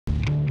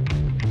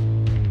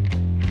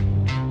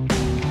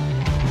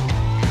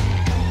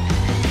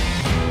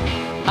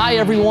Hi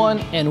everyone,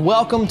 and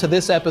welcome to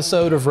this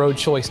episode of Road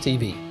Choice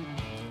TV.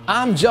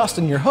 I'm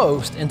Justin, your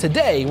host, and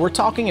today we're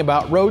talking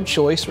about Road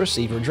Choice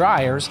receiver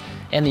dryers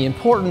and the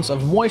importance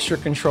of moisture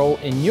control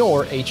in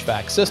your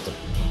HVAC system.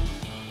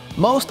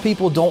 Most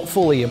people don't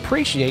fully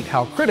appreciate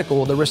how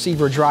critical the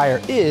receiver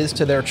dryer is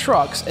to their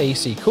truck's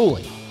AC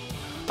cooling.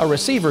 A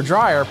receiver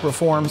dryer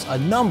performs a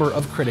number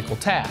of critical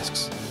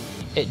tasks.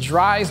 It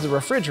dries the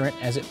refrigerant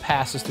as it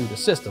passes through the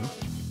system,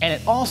 and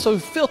it also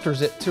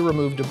filters it to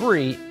remove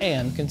debris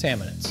and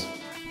contaminants.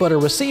 But a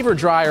receiver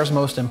dryer's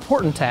most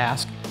important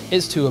task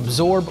is to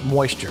absorb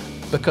moisture,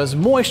 because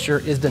moisture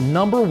is the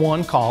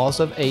 #1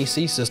 cause of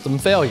AC system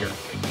failure.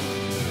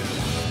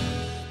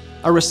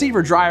 A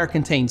receiver dryer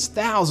contains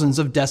thousands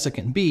of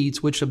desiccant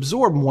beads which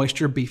absorb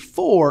moisture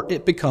before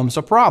it becomes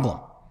a problem.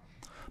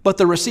 But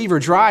the receiver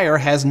dryer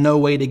has no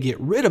way to get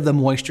rid of the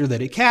moisture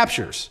that it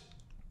captures.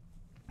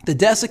 The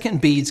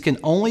desiccant beads can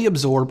only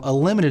absorb a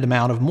limited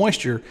amount of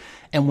moisture,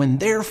 and when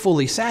they're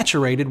fully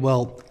saturated,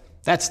 well,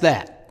 that's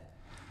that.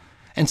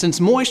 And since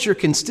moisture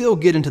can still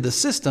get into the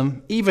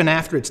system even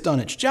after it's done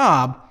its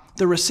job,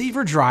 the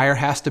receiver dryer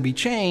has to be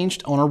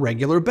changed on a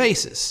regular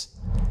basis.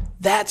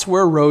 That's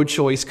where Road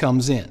Choice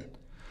comes in,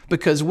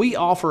 because we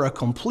offer a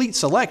complete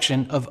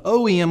selection of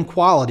OEM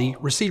quality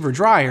receiver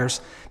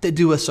dryers that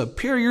do a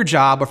superior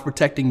job of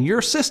protecting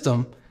your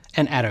system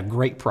and at a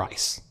great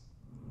price.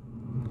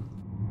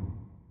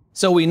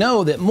 So we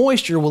know that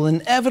moisture will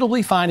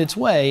inevitably find its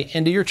way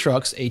into your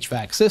truck's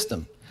HVAC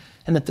system,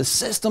 and that the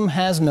system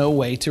has no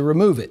way to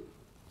remove it.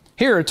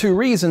 Here are 2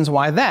 reasons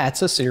why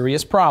that's a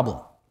serious problem.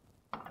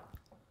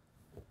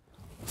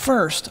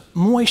 First,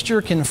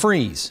 moisture can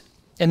freeze,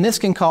 and this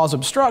can cause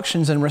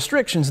obstructions and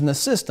restrictions in the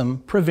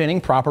system, preventing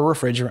proper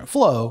refrigerant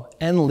flow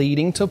and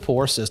leading to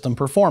poor system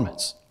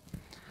performance.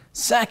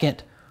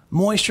 Second,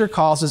 moisture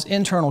causes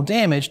internal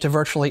damage to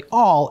virtually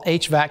all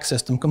HVAC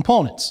system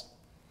components.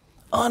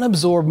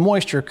 Unabsorbed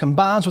moisture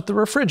combines with the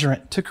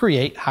refrigerant to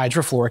create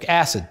hydrofluoric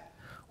acid,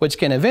 which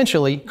can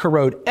eventually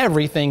corrode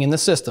everything in the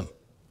system.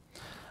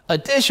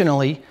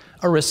 Additionally,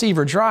 a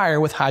receiver dryer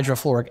with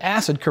hydrofluoric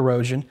acid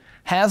corrosion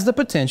has the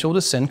potential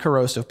to send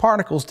corrosive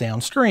particles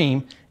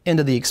downstream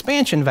into the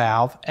expansion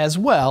valve as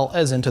well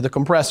as into the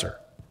compressor.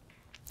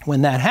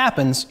 When that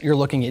happens, you're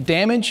looking at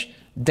damage,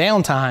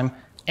 downtime,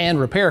 and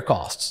repair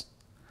costs.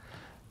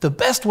 The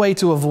best way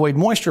to avoid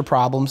moisture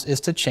problems is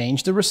to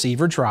change the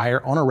receiver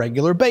dryer on a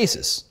regular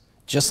basis,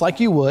 just like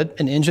you would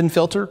an engine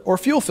filter or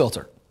fuel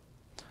filter.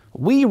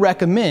 We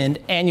recommend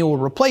annual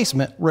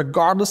replacement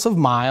regardless of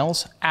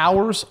miles,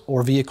 hours,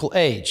 or vehicle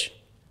age.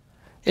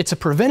 It's a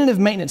preventative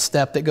maintenance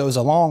step that goes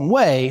a long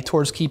way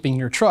towards keeping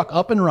your truck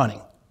up and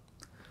running.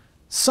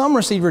 Some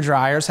receiver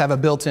dryers have a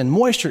built-in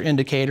moisture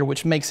indicator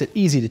which makes it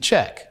easy to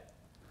check.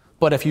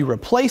 But if you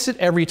replace it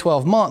every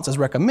 12 months as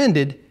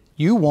recommended,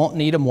 you won't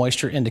need a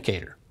moisture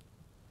indicator.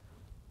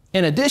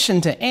 In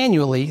addition to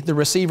annually, the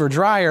receiver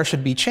dryer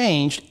should be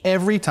changed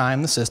every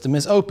time the system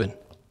is open.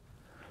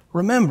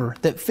 Remember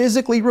that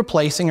physically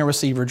replacing a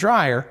receiver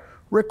dryer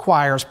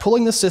requires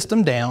pulling the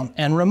system down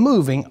and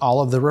removing all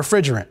of the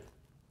refrigerant.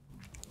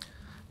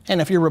 And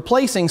if you're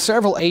replacing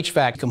several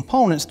HVAC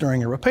components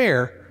during a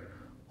repair,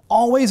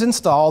 always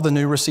install the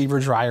new receiver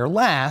dryer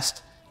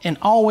last and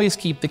always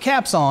keep the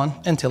caps on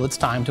until it's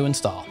time to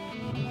install.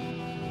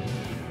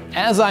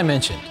 As I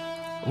mentioned,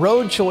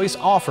 Road Choice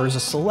offers a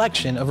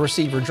selection of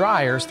receiver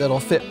dryers that'll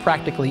fit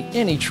practically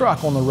any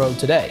truck on the road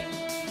today.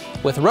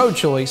 With Road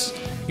Choice,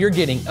 you're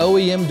getting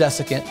OEM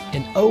desiccant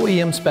in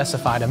OEM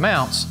specified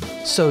amounts,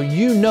 so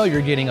you know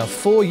you're getting a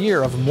full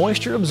year of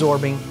moisture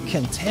absorbing,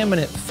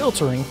 contaminant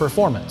filtering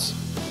performance.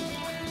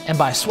 And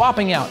by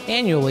swapping out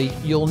annually,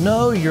 you'll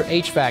know your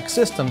HVAC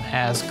system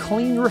has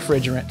clean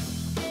refrigerant,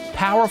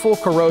 powerful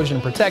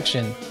corrosion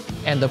protection,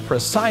 and the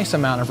precise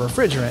amount of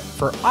refrigerant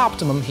for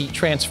optimum heat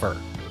transfer.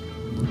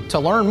 To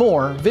learn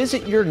more,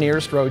 visit your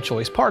nearest Road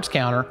Choice parts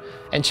counter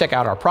and check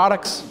out our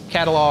products,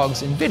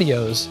 catalogs, and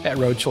videos at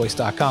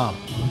roadchoice.com.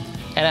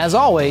 And as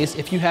always,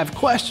 if you have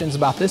questions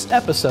about this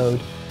episode,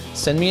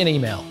 send me an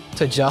email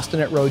to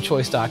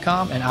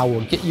justin@roadchoice.com and I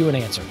will get you an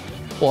answer.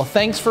 Well,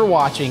 thanks for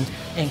watching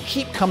and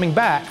keep coming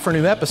back for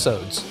new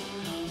episodes.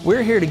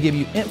 We're here to give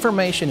you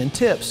information and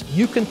tips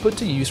you can put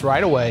to use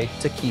right away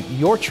to keep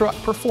your truck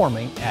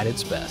performing at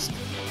its best.